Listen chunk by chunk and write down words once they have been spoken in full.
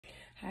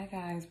Hi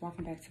guys,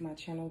 welcome back to my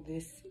channel.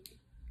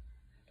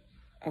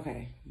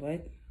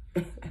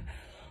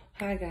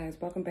 Hi guys,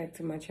 welcome back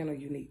to my channel,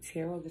 Unique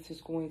Tarot. This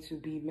is going to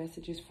be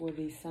messages for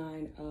the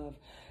sign of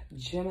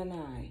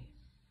Gemini,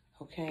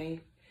 okay?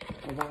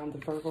 Around the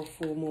Virgo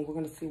full moon. We're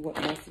going to see what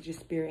messages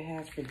Spirit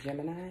has for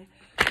Gemini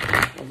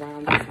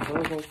around this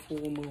Virgo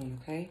full moon,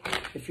 okay?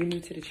 If you're new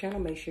to the channel,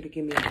 make sure to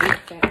give me a big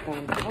fat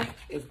thumbs up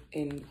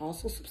and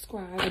also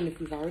subscribe. And if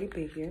you've already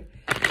been here,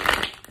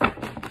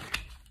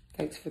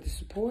 thanks for the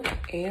support,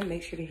 and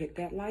make sure to hit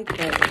that like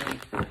button,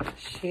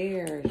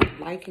 share,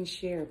 like and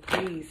share,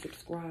 please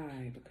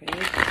subscribe, okay?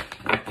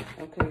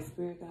 Okay,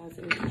 Spirit Guides,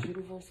 Angels,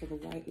 Universe of the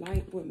White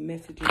Light, what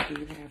messages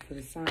do you have for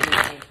the sign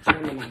of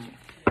Gemini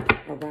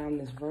around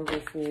this Virgo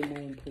full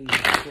moon, please?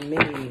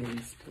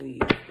 Geminians,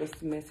 please. What's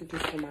the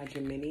messages for my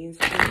Geminians,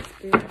 please,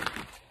 Spirit?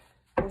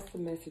 What's the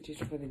messages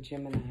for the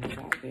Geminis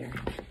out there?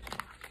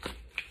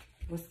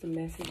 What's the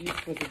messages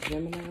for the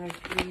Geminis,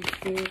 please,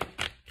 Spirit?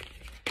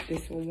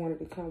 This one wanted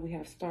to come. We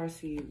have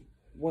Starseed.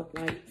 What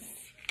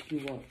lights you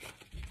up?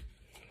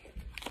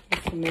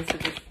 What's the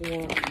messages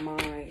for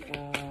my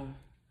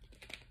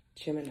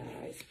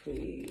Geminis,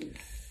 please?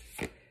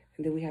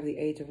 And then we have the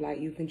Age of Light.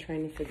 You've been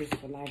training for this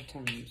for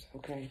lifetimes,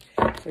 okay?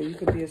 So you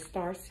could be a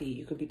Starseed.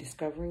 You could be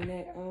discovering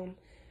that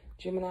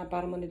Gemini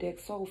bottom of the deck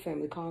soul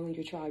family, calling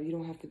your tribe. You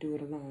don't have to do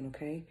it alone,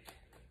 okay?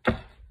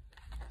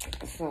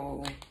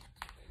 So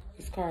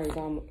this card is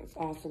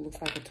also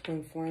looks like a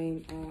twin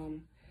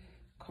flame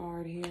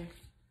card here,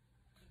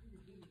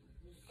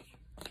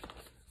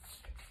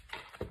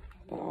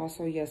 but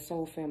also yes,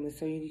 soul family.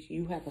 So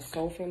you have a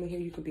soul family here.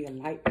 You could be a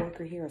light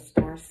worker here, a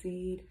star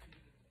seed,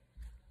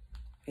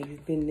 and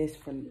you've been this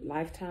for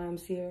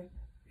lifetimes here,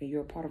 and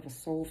you're a part of a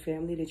soul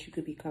family that you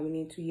could be coming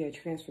into. Yeah,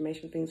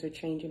 transformation. Things are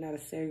changing at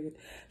a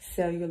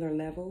cellular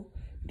level,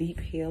 deep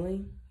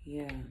healing.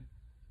 Yeah,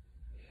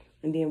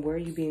 and then where are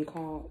you being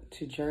called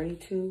to journey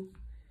to?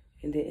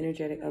 And then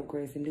energetic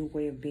upgrades, a new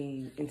way of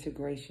being,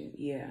 integration.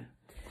 Yeah.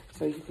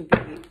 So you could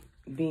be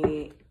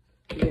being,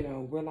 you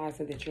know,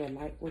 realizing that you're a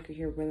light worker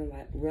here,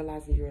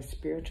 realizing you're a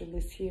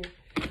spiritualist here.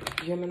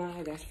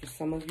 Gemini, that's for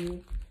some of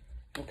you.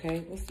 Okay,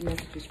 what's the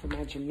messages for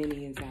my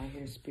Geminians out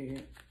here,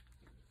 Spirit?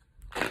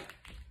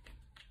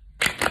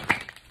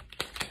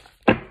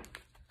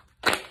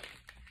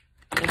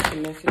 What's the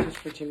messages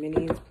for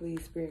Geminians,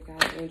 please, Spirit,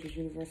 Guides, Angels,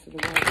 Universe of the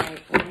White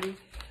Light only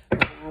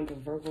around the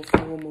Virgo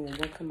full moon?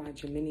 What can my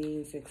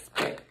Geminians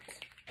expect?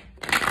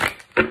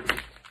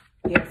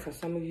 Yeah, so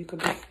some of you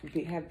could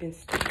have been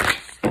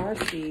star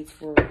seeds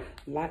for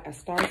a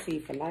star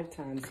seed for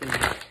lifetimes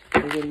here.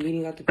 And you're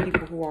meeting other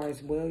people who are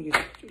as well.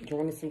 You're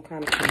joining some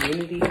kind of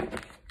community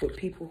with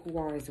people who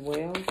are as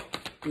well.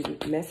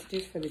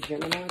 Messages for the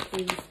Gemini,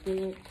 please,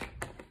 Spirit.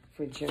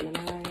 For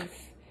Geminis.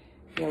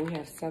 Yeah, we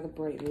have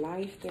Celebrate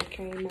Life that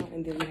came out.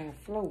 And then we have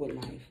Flow with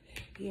Life.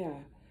 Yeah.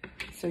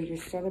 So you're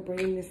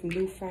celebrating this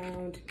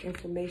newfound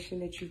information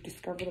that you've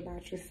discovered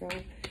about yourself.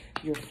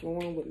 You're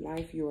flowing with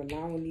life. You're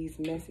allowing these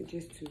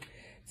messages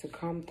to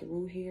come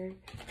through here.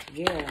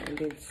 Yeah, and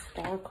then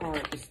Star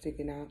card is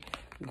sticking out.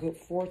 Good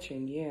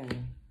fortune, yeah.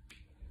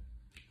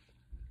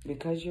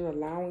 Because you're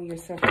allowing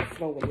yourself to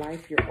flow with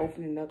life, you're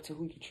opening up to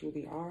who you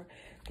truly are.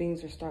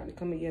 Things are starting to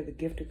come in. Yeah, the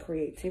gift of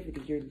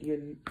creativity.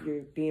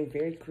 You're being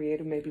very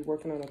creative, maybe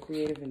working on a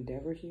creative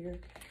endeavor here.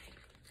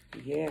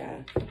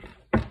 Yeah.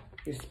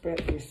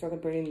 You're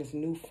celebrating this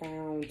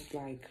newfound,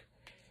 like,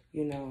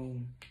 you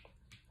know,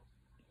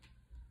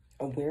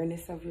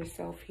 awareness of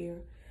yourself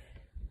here.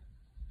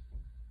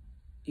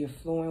 You're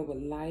flowing with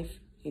life,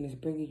 and it's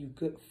bringing you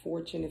good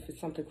fortune. If it's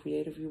something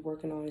creative you're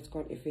working on,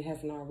 if it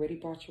hasn't already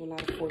brought you a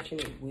lot of fortune,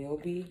 it will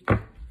be.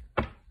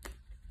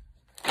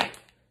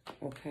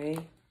 Okay.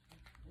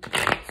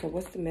 So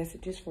what's the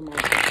messages for my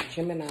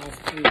Geminis,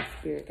 please,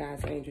 Spirit,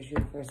 Guides, Angels,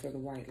 Universe of the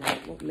White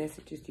Light? What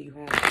messages do you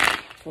have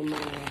for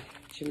my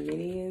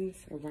Geminians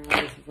around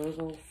this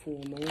Virgo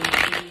full moon,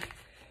 please?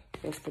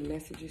 What's the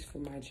messages for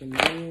my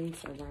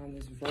Geminians around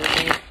this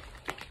Virgo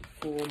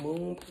full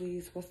moon,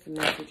 please? What's the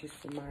messages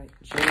for my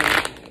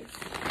Geminis?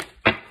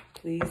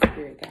 Please,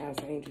 Spirit, Guides,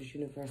 Angels,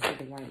 Universe of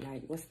the White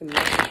Light. What's the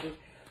messages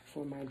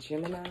for my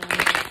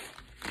Geminis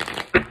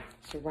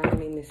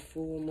surrounding this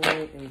full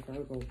moon in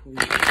Virgo,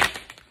 please?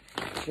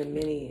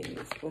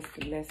 Geminians, what's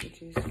the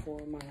messages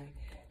for my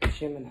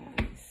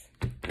Geminis?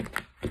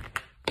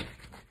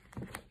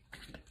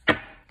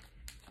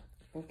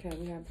 Okay,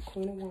 we have the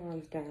Queen of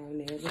Wands down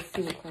there. Let's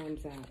see what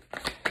comes out.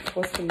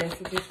 What's the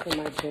messages for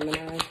my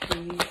Geminis,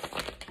 please?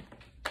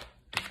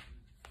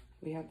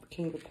 We have the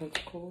King of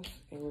Pentacles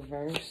in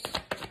reverse.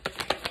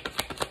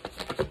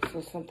 So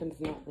something's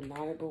not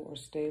reliable or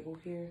stable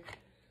here.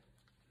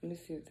 Let me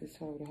see if the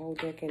whole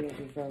deck ain't in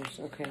reverse.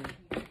 Okay.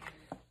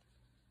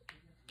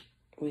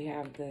 We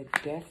have the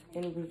Death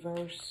in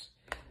reverse,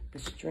 the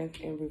Strength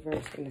in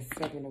reverse, and the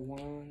Seven of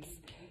Wands.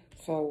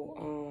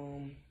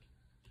 So,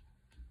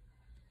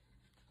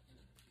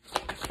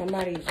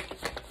 somebody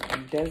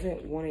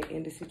doesn't want to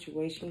end the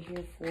situation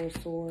here, Four of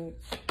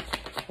Swords.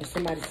 Or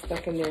somebody's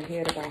stuck in their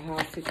head about how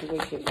the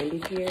situation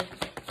ended here.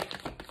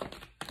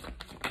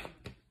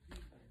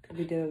 Could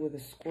be dealing with a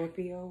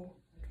Scorpio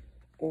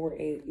or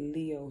a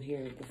Leo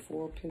here. The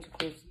 4 of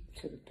Pentacles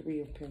to the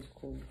 3 of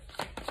Pentacles.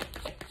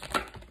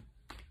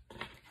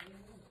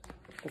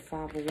 The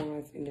 5 of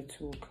Wands and the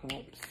 2 of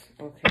Cups.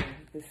 Okay,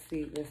 let's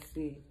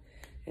see.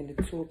 And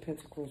the 2 of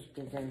Pentacles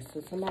reversed. So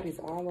somebody's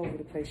all over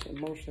the place,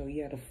 emotional.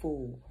 Yeah, the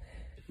Fool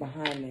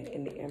behind it,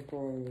 and the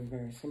Emperor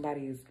reversed.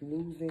 Somebody is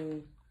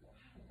losing.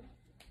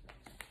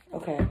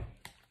 Okay.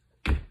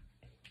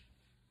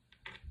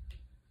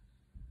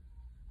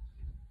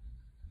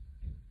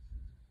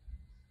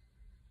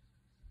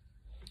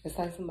 It's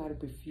like somebody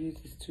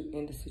refuses to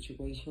end a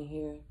situation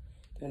here.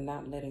 They're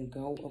not letting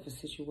go of a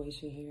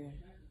situation here.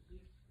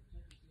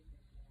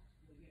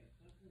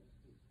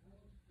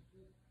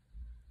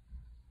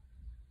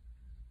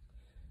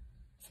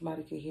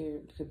 Somebody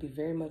could be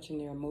very much in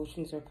their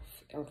emotions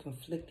or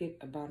conflicted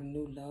about a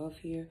new love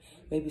here.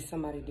 Maybe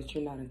somebody that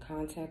you're not in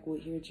contact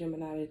with here,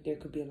 Gemini. There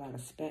could be a lot of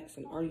spats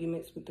and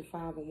arguments with the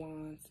 5 of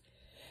Wands.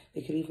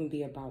 It could even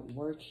be about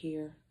work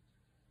here.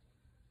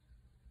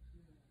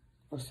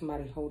 Or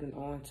somebody holding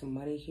on to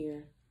money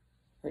here.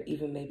 Or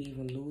maybe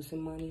even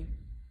losing money.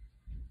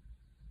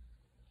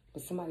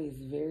 But somebody is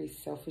very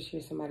selfish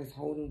here. Somebody's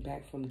holding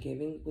back from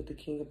giving with the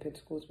King of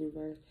Pentacles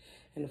reversed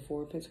and the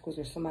 4 of Pentacles.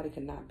 Or somebody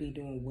could not be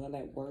doing well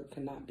at work,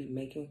 could not be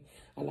making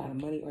a lot of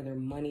money, or their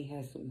money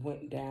has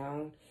went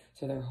down.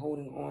 So they're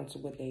holding on to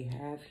what they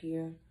have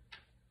here.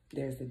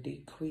 There's a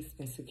decrease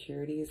in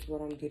security is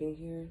what I'm getting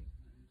here.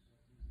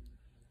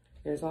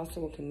 There's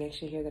also a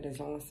connection here that is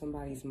on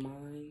somebody's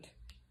mind.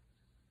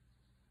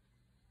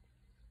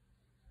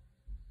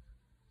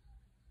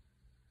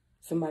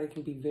 Somebody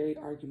can be very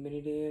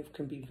argumentative,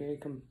 can be very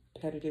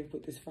competitive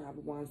with this 5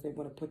 of Wands. They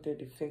want to put their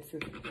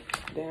defensive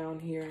down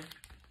here.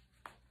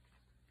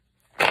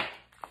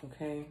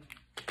 Okay.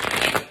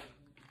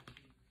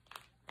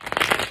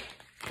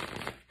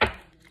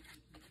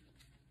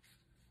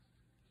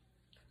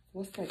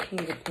 What's that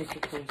King of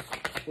Pentacles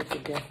with the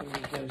Death in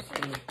reverse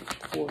and the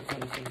 4 of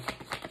Pentacles?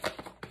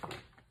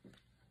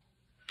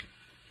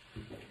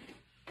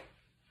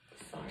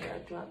 Sorry, I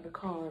dropped the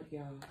card,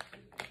 y'all.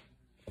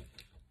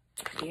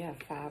 Yeah,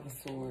 5 of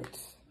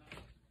Swords.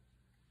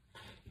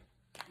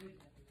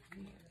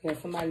 Yeah,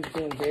 somebody's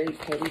being very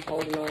petty,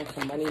 holding on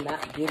to money,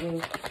 not giving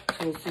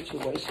to a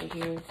situation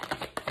here.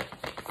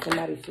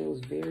 Somebody feels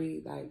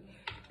very, like,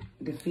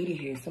 defeated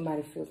here.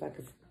 Somebody feels like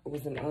it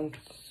was an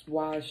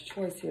unwise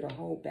choice here to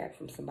hold back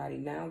from somebody.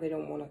 Now they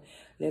don't want to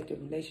let the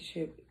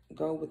relationship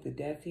go with the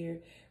Death here.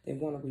 They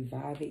want to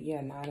revive it.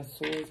 Yeah, 9 of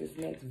Swords is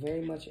next.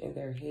 Very much in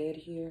their head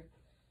here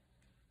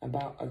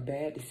about a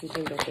bad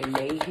decision that they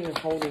made here,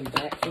 holding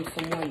back from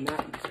someone,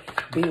 not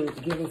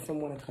giving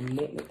someone a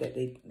commitment that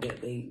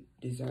they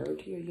deserved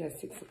here. You have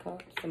 6 of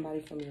Cups,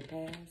 somebody from your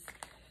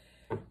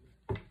past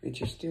that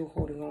you're still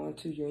holding on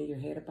to, you're in your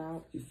head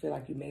about. You feel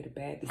like you made a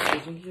bad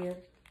decision here.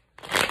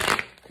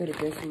 Could have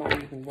been somebody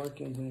you've been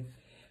working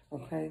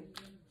with, okay?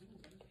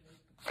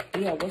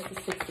 Yeah, what's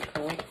the 6 of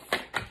Cups?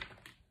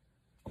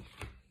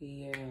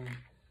 Yeah,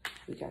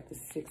 we got the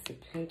 6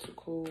 of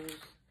Pentacles,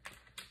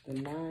 the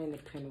 9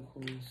 of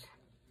Pentacles,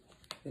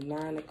 the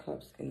 9 of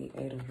Cups, and the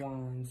 8 of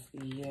Wands.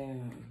 Yeah.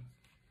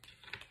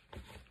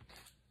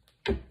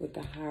 With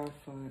the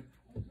Hierophant.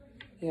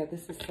 Yeah,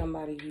 this is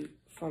somebody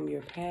from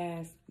your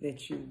past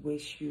that you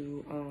wish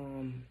you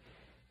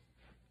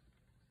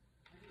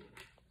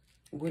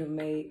would have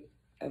made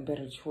a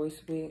better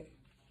choice with.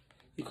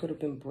 You could have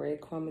been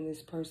breadcrumbing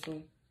this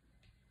person.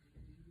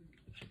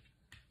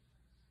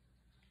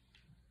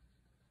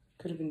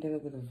 Could have been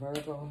dealing with a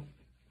Virgo.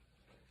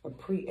 A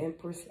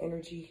pre-Empress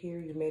energy here.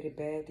 You made a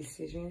bad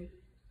decision.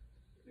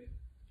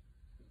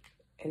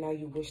 And now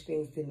you wish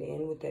things didn't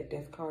end with that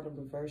Death card in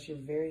reverse. You're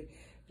very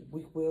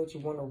weak-willed. You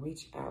want to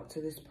reach out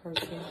to this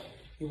person.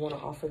 You want to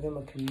offer them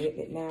a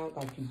commitment now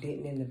like you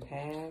didn't in the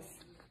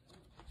past.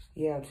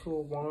 Yeah, 2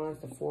 of Wands,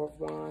 the 4 of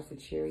Wands, the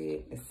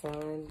Chariot, the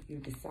Sun. You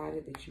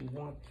decided that you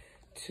want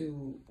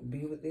to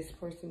be with this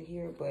person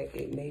here, but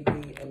it may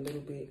be a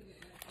little bit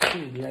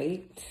too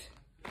late.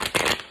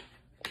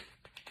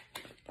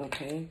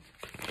 Okay.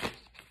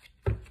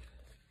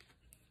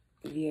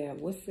 Yeah,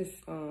 what's this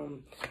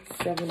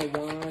 7 of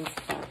Wands?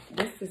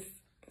 What's this?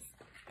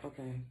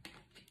 Okay.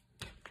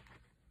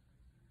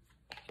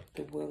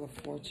 The Wheel of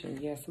Fortune.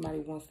 Yeah, somebody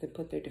wants to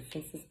put their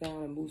defenses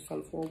down and move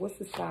something forward. What's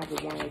this 5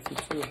 of Wands and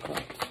 2 of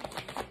Cups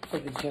for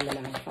the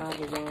Gemini?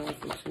 5 of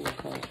Wands and 2 of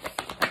Cups.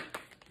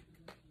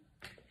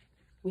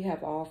 We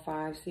have all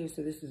 5s here,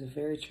 so this is a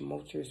very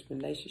tumultuous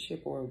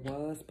relationship, or it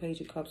was.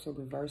 Page of Cups in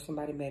reverse.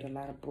 Somebody made a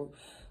lot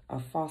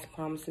of false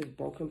promises,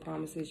 broken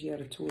promises. You have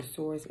the 2 of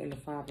Swords and the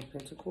 5 of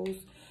Pentacles.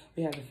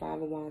 We have the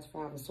 5 of Wands,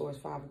 5 of Swords,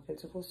 5 of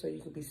Pentacles. So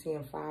you could be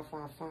seeing 5,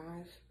 5, 5.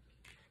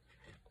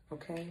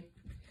 Okay?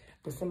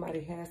 But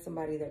somebody has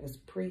somebody that was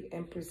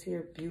pre-Empress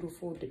here,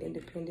 beautiful,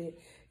 independent.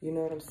 You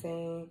know what I'm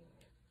saying?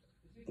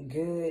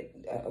 Good,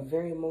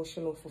 very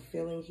emotional,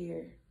 fulfilling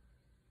here.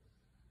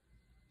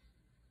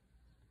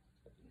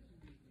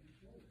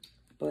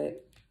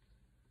 But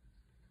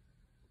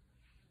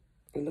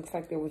it looks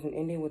like there was an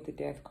ending with the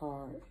Death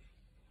card.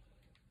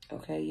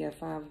 Okay, yeah,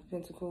 Five of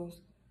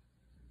Pentacles.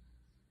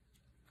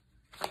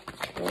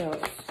 What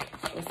else?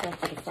 What's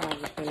after the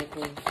Five of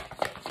Pentacles?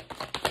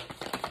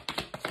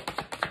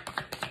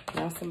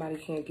 Now somebody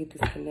can't get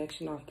this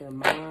connection off their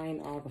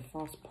mind, all the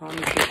false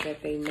promises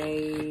that they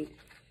made.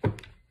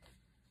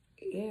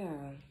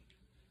 Yeah.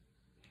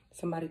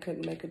 Somebody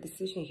couldn't make a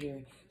decision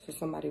here. So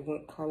somebody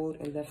went cold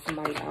and left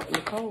somebody out in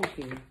the cold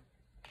here.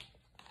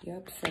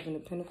 Yep, Seven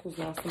of Pentacles.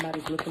 Now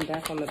somebody's looking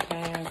back on the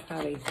past,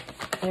 how they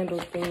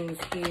handled things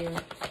here.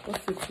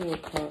 What's the Two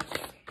of Cups?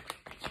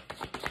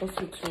 What's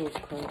the Two of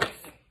Cups?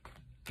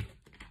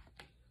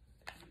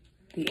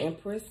 The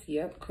Empress.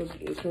 Yep,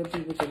 it could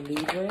be with the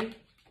Libra.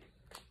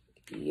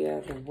 Yeah,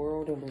 the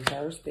World in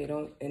reverse. They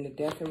don't, and the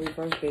Death in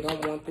reverse. They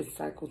don't want this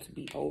cycle to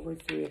be over.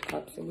 Three of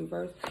Cups in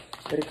reverse.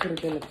 But it could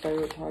have been a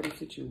third-party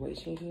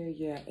situation here.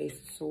 Yeah, Ace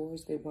of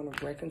Swords. They want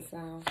to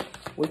reconcile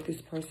with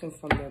this person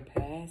from their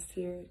past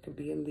here. It could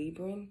be a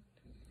Libran.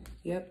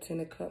 Yep,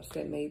 Ten of Cups.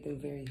 That made them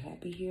very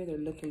happy here. They're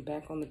looking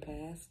back on the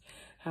past,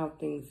 how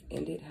things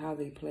ended, how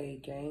they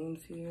played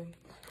games here.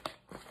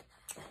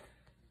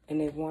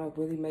 And they want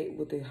to really make,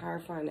 with the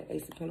Hierophant and the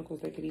Ace of Pentacles,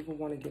 they could even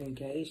want to get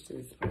engaged to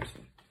this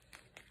person.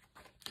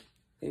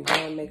 They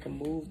want to make a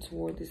move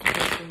toward this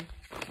person.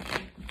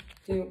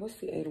 Here, what's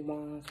the Eight of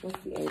Wands?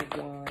 What's the Eight of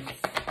Wands?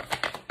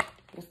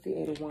 What's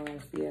the Eight of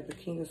Wands? Yeah, the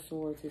King of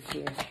Swords is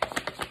here.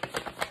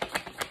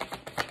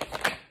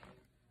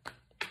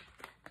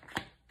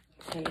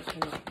 Ten of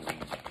Pentacles.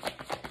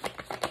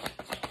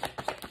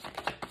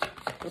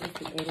 What is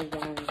the Eight of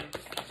Wands?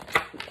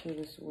 The King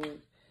of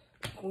Swords.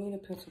 Queen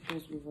of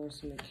Pentacles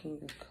reversed and the King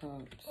of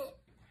Cups.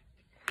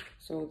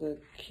 So the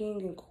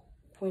King and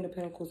Queen of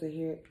Pentacles are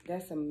here.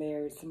 That's a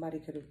marriage. Somebody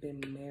could have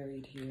been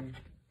married here.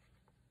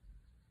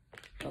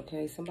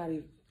 Okay,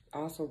 somebody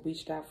also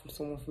reached out from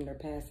someone from their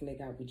past and they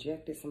got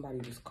rejected. Somebody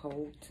was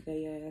cold to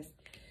their ass.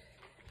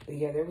 But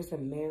yeah, there was a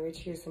marriage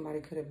here. Somebody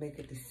could have made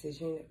a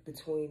decision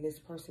between this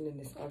person and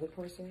this other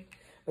person.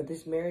 But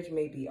this marriage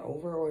may be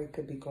over or it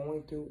could be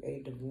going through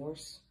a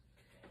divorce.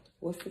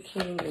 What's the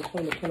King and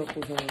Queen of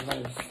Pentacles in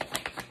reverse?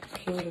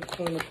 King and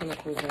Queen of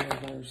Pentacles in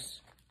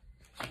reverse.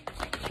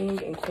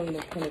 King and Queen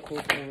of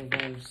Pentacles in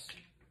reverse.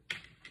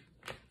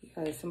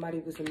 Yeah, somebody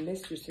was a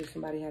mistress here.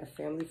 Somebody had a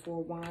family,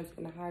 Four of Wands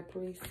and a High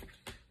Priest.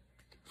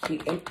 The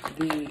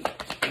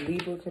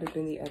Libra could have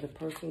been the other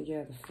person.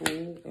 Yeah, the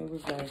Fool in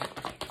reverse.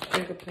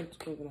 King of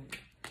Pentacles.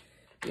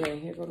 Yeah,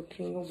 and here go the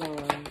King of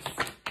Wands.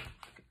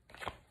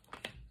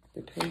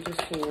 The Page of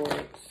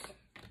Swords.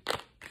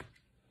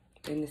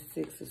 And the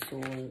Six of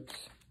Swords.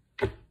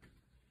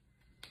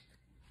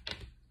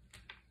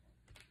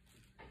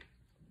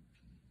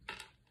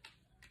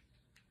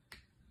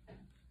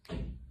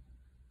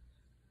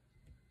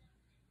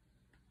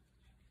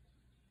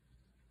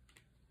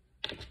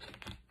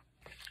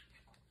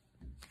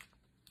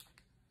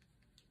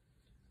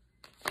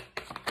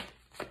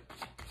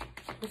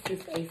 What's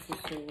this Ace of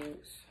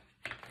Swords?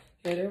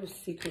 Yeah, there was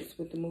secrets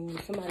with the move.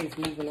 Somebody's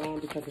moving on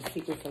because of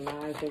secrets and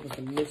lies. There was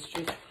a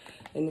mistress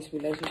in this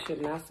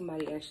relationship. Now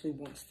somebody actually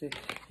wants to,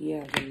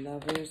 yeah, the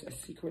Lovers, a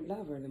secret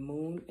lover, the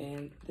Moon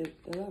and the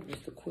Lovers,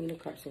 the Queen of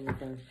Cups in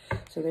reverse.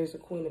 So there's a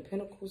Queen of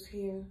Pentacles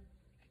here,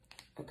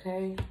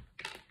 okay?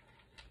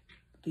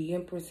 The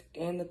Empress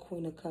and the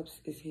Queen of Cups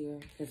is here,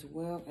 as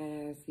well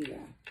as, yeah.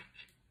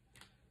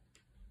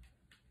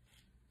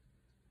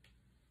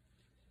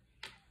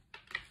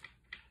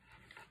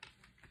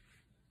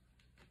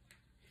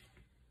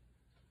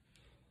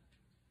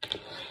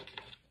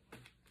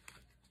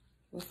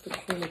 What's the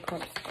Queen of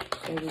Cups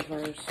in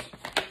reverse?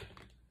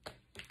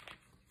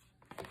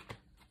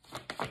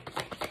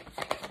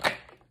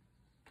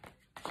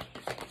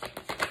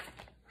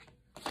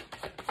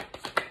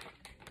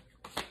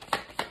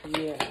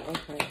 Yeah,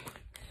 okay.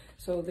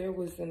 So there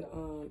was an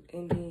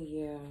ending,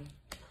 yeah.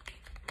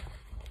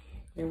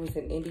 There was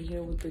an ending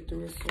here with the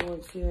Three of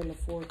Swords here and the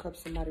Four of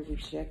Cups. Somebody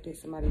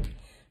rejected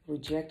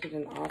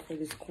an offer,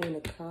 this Queen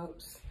of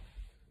Cups.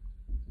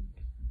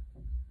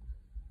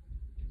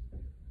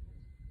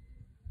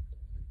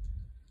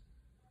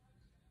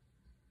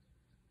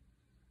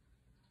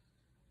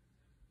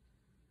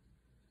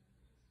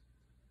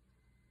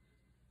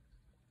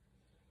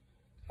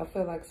 I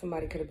feel like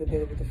somebody could have been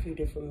dealing with a few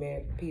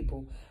different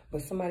people,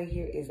 but somebody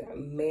here is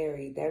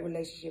married. That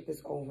relationship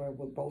is over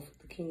with both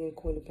the King and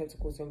Queen of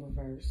Pentacles in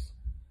reverse.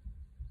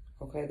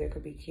 Okay, there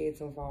could be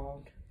kids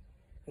involved.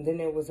 And then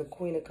there was a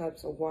Queen of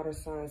Cups, a water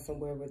sign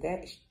somewhere where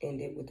that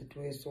ended with the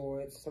Three of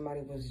Swords.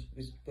 Somebody was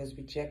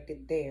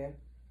rejected there.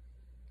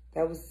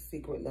 That was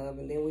secret love.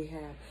 And then we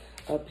have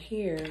up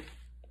here,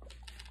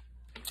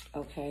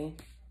 okay,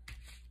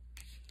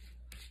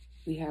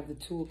 we have the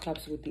Two of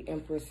Cups with the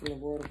Empress and the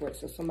World of Work.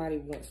 So somebody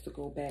wants to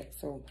go back.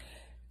 So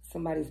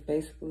somebody's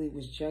basically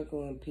was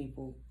juggling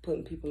people,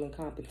 putting people in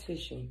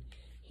competition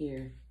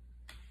here.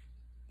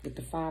 With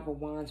the Five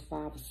of Wands,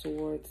 Five of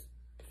Swords,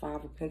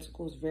 Five of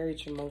Pentacles, very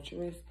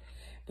tumultuous.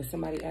 But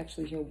somebody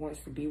actually here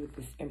wants to be with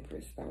this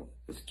Empress, though.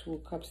 This Two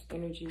of Cups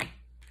energy.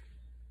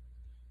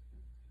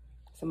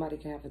 Somebody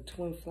can have a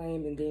twin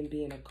flame and then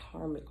be in a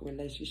karmic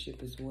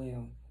relationship as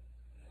well.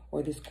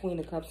 Or this Queen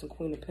of Cups and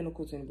Queen of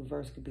Pentacles in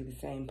reverse could be the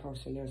same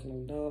person. There's no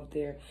love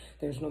there.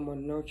 There's no more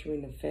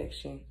nurturing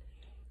affection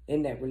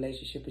in that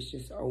relationship. It's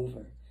just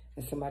over.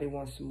 And somebody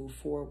wants to move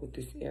forward with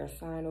this air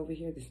sign over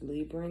here, this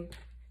Libran.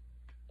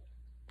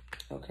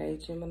 Okay,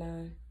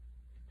 Gemini.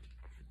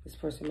 This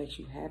person makes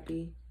you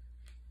happy.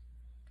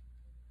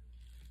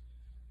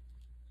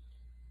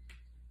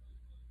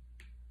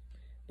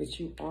 But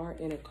you are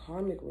in a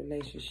karmic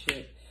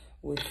relationship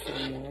with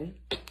someone.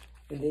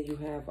 And then you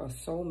have a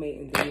soulmate,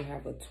 and then you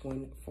have a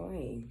twin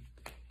flame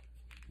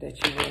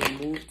that you want to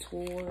move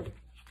toward.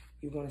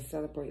 You want to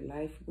celebrate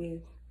life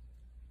with.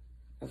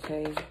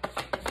 Okay?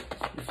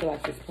 You feel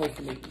like this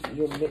person,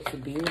 you're meant to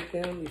be with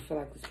them. You feel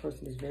like this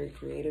person is very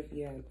creative.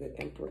 Yeah, the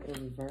Emperor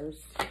in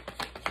reverse.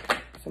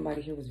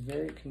 Somebody here was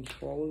very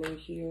controlling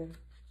here.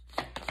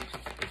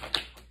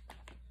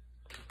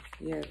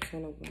 Yeah,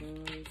 10 of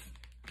Wands.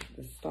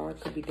 The Star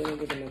could be dealing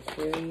with an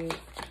Aquarius.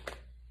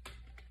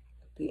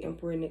 The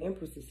Emperor and the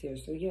Empress is here.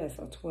 So yes,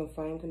 a twin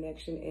flame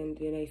connection and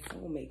then a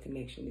soulmate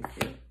connection is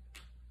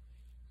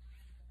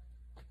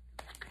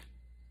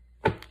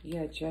here.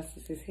 Yeah,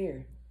 Justice is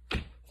here.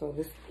 So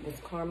this was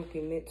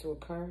karmically meant to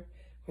occur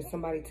for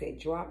somebody to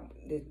drop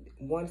the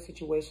one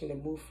situation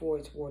and move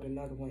forward toward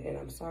another one. And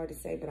I'm sorry to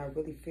say, but I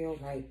really feel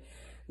like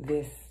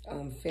this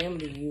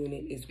family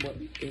unit is what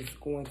is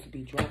going to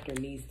be dropped or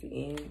needs to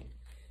end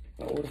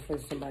in order for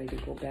somebody to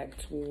go back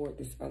toward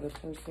this other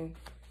person.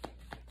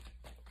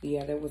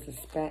 Yeah, there was a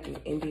spat and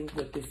ending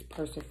with this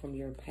person from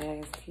your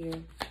past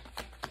here.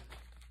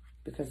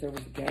 Because there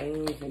was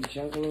games and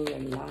juggling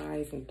and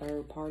lies and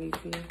third parties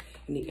here.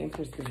 And the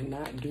Empress does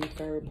not do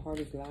third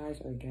parties, lies,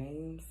 or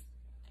games.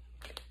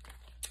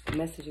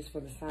 Messages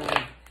for the sign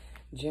of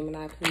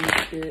Gemini, please,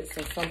 Spirit.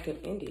 So something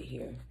ended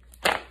here.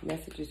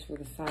 Messages for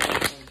the sign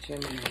of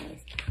Gemini.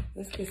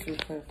 Let's get some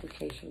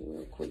clarification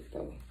real quick,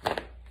 though.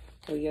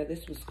 So, yeah,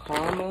 this was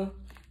karma.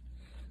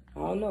 I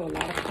don't know. A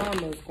lot of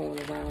karma is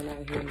going around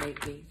out here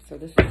lately. So,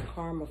 this is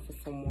karma for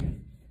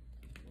someone.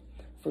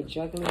 For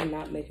juggling,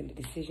 not making a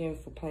decision,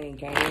 for playing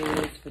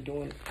games, for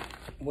doing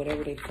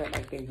whatever they felt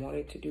like they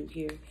wanted to do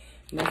here.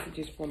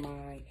 Messages for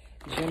my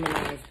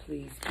Geminis,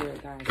 please.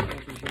 Spirit guides,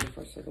 angels,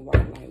 universe of the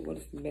white light. What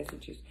is the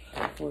messages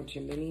for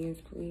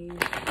Geminians, please?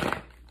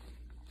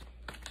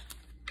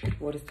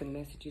 What is the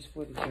messages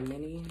for the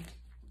Geminians?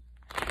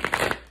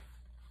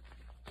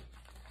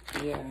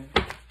 Yeah.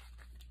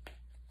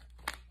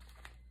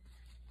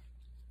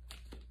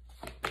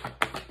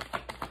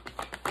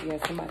 Yeah,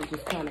 somebody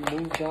just kind of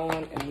moved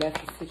on and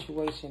left the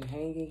situation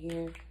hanging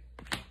here.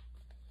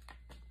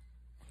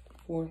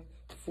 Four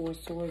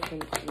swords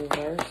in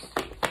reverse.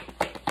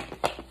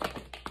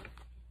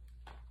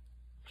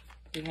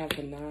 We have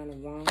the 9 of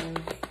Wands.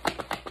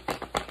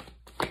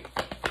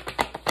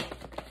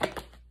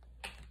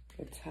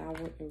 The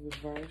Tower in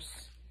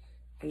reverse.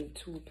 And the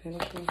 2 of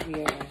Pentacles.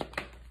 Yeah.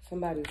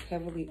 Somebody's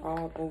heavily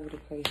all over the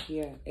place.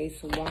 Yeah.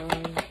 Ace of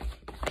Wands.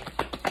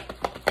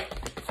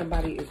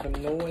 Somebody is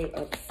annoyed,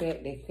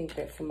 upset. They think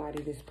that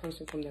somebody, this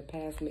person from their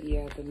past,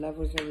 yeah, the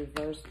Lovers in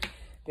reverse,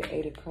 the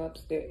 8 of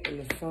Cups,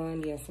 and the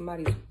Sun. Yeah,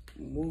 somebody's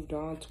moved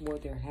on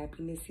toward their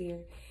happiness here.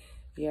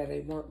 Yeah, they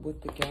weren't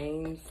with the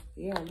games.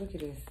 Yeah, look at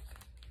this.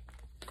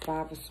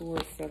 5 of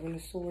Swords, 7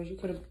 of Swords. You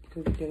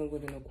could be dealing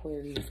with an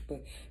Aquarius,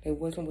 but they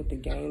wasn't with the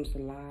games, the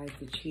lies,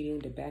 the cheating,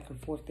 the back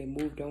and forth. They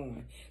moved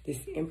on. This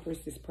Empress,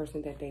 this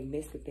person that they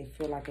missed, that they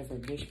feel like is a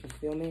wish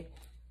fulfillment,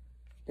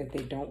 that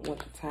they don't want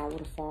the Tower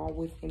to fall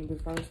with in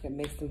reverse, that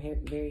makes them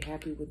very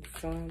happy with the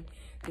Sun.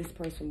 This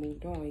person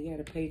moved on. Yeah,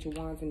 the Page of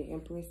Wands and the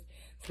Empress.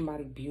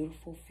 Somebody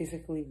beautiful,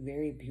 physically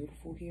very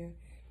beautiful here,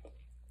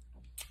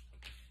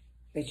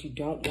 that you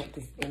don't want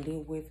this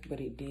ending with, but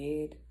it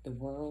did. The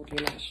World.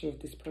 You're not sure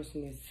if this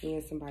person is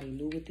seeing somebody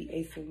new with the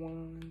Ace of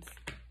Wands.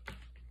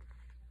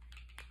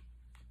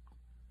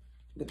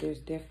 But there's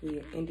definitely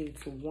an ending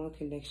to one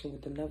connection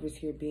with the Lovers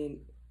here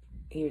being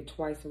here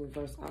twice in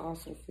reverse. I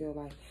also feel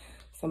like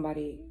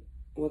somebody,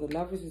 well, the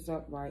Lovers is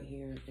up right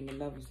here and the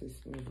Lovers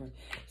is in reverse.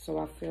 So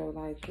I feel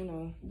like, you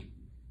know,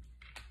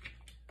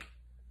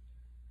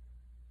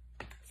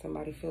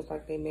 somebody feels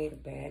like they made a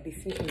bad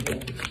decision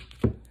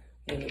here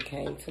when it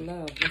came to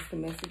love. What's the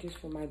messages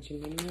for my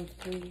Geminians,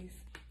 please?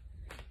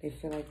 They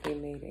feel like they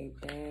made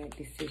a bad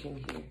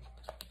decision here.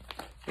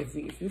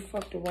 If you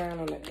fucked around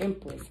on an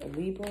Empress, a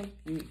Libra,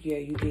 you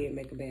did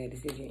make a bad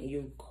decision. And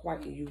you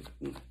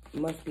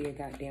must be a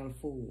goddamn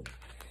fool.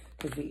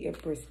 Because the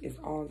Empress is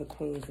all the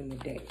queens in the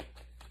deck.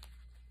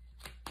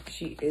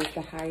 She is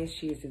the highest.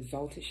 She is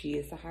exalted. She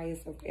is the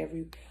highest of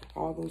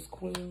all those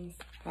queens.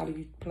 How do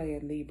you play a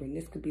Libra? And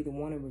this could be the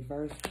one in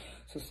reverse.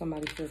 So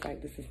somebody feels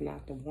like this is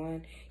not the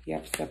one.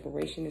 Yep,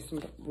 separation is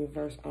in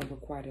reverse,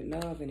 unrequited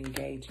love and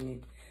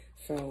engagement.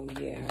 So,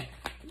 yeah.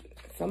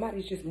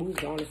 Somebody's just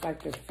moved on. It's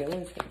like their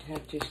feelings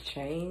have just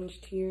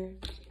changed here.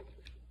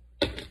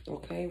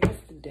 Okay,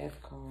 what's the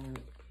Death card?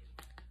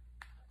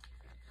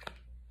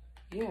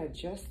 Yeah,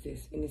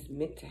 justice. And it's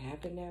meant to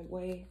happen that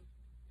way.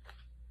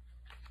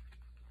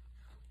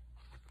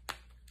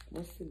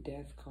 What's the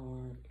Death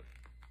card?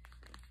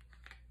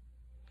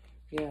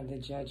 Yeah, the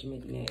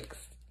Judgment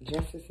next.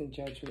 Justice and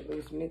judgment. It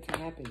was meant to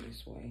happen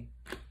this way.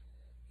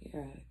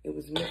 Yeah, it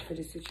was meant for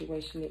the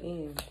situation to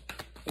end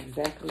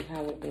exactly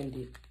how it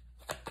ended.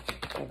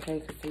 Okay,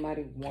 because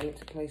somebody wanted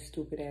to play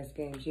stupid-ass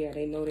games. Yeah,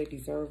 they know they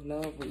deserve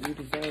love, but you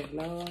deserve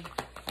love.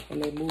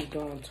 And they moved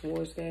on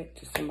towards that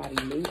to somebody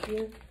new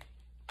here.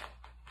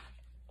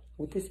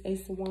 With this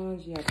Ace of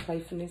Wands, yeah,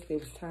 playfulness. They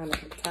was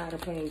tired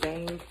of playing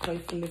games.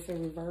 Playfulness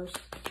in reverse.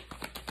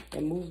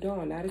 And moved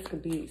on. Now this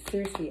could be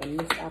seriously a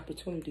missed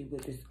opportunity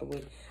with this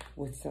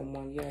with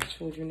someone. Yeah,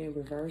 children in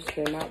reverse.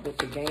 They're not with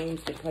the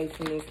games, the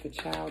playfulness, the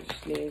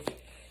childishness,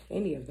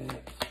 any of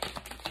that.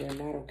 They're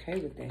not okay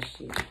with that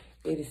shit.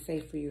 It is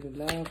safe for you to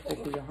love,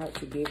 open your heart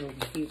to give and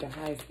receive the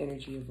highest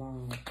energy of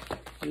all.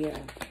 Yeah.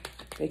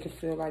 They can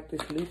feel like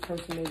this new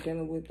person they're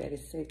dealing with that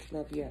is sex,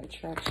 love, yeah,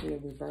 attraction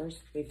in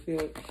reverse. They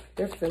feel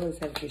their feelings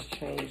have just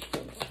changed for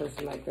this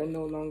person. Like they're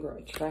no longer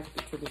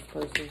attracted to this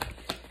person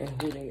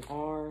and who they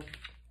are.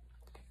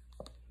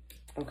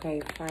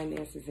 Okay,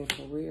 finances and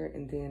career,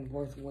 and then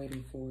worth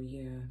waiting for,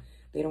 yeah.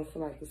 They don't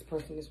feel like this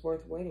person is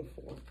worth waiting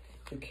for.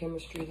 The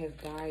chemistry has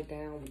died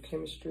down. The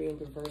chemistry in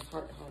reverse,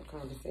 heart-to-heart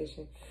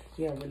conversation.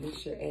 Yeah,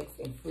 release your ex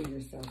and free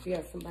yourself.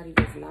 Yeah, somebody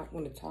does not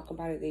want to talk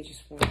about it. They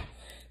just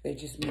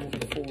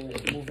moving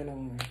forward, moving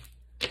on.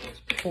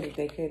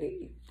 They could have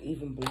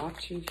even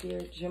blocked you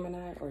here,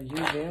 Gemini, or you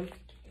them.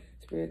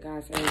 Spirit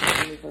guides,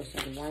 angels, universe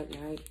of the white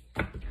light.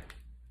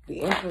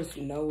 The Empress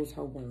knows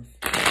her worth.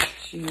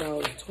 She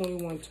knows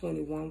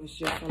 2121 was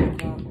just on the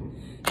top.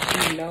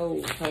 She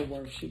knows her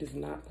worth. She does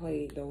not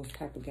play those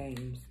type of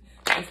games.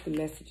 What's the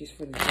messages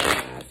for the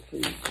Geminis,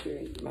 please,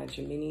 Spirit, my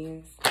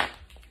Geminians?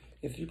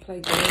 If you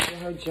play games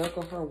with her, joke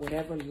with her,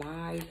 whatever,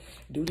 lie,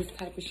 do this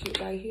type of shit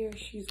right here,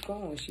 she's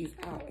gone. She's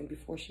out. And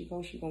before she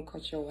goes, she's going to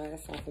cut your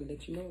ass off and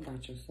let you know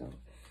about yourself.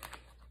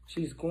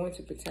 She's going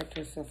to protect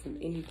herself from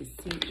any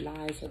deceit,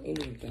 lies, or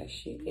any of that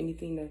shit.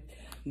 Anything that's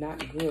not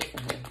good for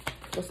her.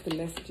 What's the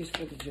messages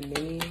for the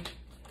Gemini?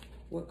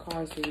 What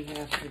cards do we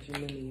have for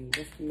Gemini?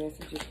 What's the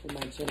messages for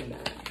my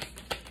Geminis?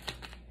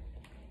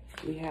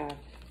 We have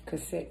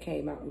cassette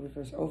came out in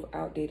reverse.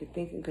 Outdated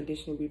thinking,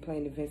 conditioning,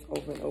 replaying events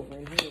over and over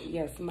again.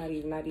 Yeah,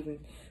 somebody's not even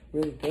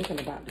really thinking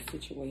about the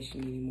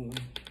situation anymore.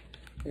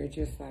 They're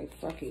just like,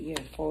 fuck it, yeah,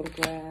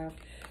 photograph.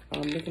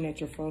 Looking at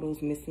your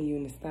photos, missing you,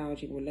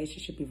 nostalgic,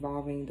 relationship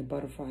evolving, the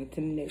butterfly to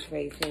the next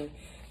phase. So,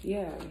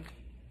 yeah.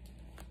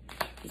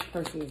 This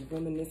person is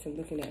reminiscing,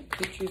 looking at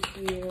pictures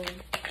here.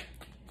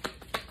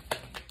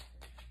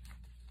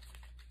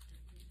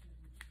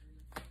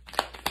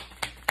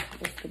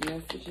 What's the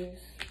messages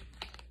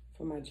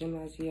for my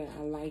Geminis? Yeah,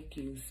 I like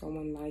you.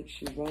 Someone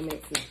likes you.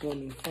 Romance is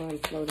blooming. Fun,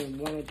 flirting,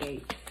 want a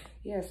date.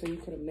 Yeah, so you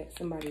could have met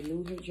somebody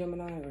new here,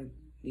 Gemini, or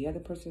the other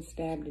person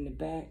stabbed in the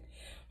back.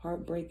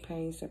 Heartbreak,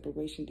 pain,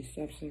 separation,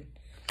 deception,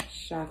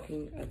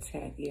 shocking,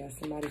 attack. Yeah,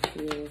 somebody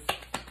feels...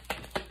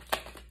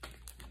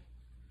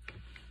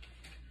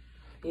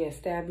 Yeah,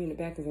 stab you in the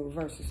back is in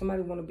reverse. So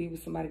somebody want to be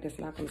with somebody that's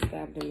not going to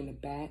stab them in the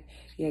back.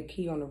 Yeah,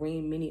 key on the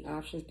ring, many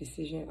options,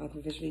 decision,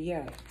 unconventional.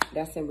 Yeah,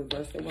 that's in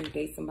reverse. They want to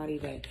date somebody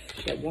that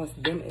wants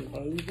them and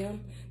only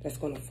them. That's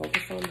going to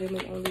focus on them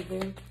and only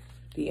them.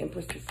 The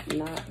Empress does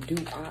not do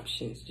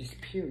options,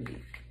 just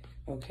period.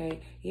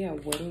 Okay? Yeah,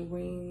 wedding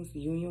rings,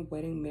 union,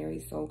 wedding,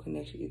 married, soul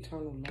connection,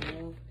 eternal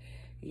love.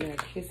 Yeah,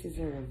 kisses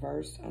in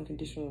reverse,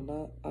 unconditional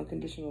love,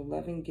 unconditional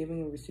loving,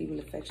 giving and receiving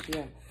affection.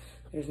 Yeah,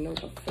 there's no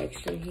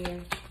affection here.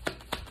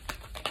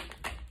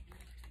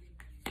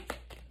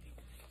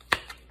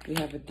 We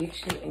have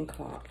addiction and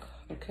clock.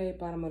 Okay,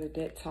 bottom of the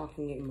deck,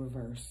 talking in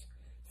reverse.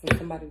 So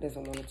somebody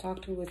doesn't want to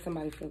talk to it.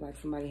 Somebody feels like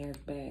somebody has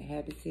bad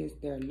habits.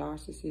 They're a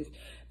narcissist.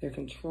 They're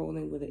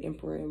controlling with the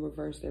Emperor in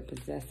reverse. They're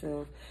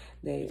possessive.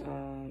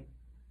 So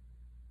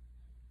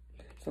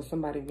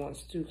somebody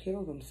wants to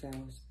heal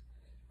themselves.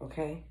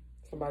 Okay?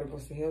 Somebody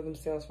wants to heal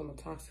themselves from a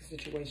toxic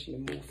situation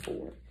and move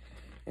forward.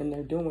 And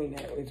they're doing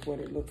that. It's what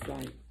it looks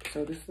like.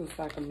 So this looks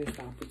like a missed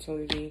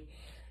opportunity.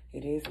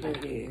 It is what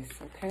it is.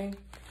 Okay?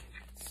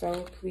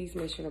 So please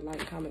make sure to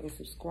like, comment, and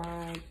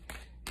subscribe.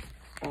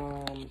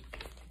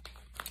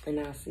 And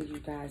I'll see you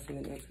guys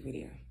in the next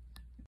video.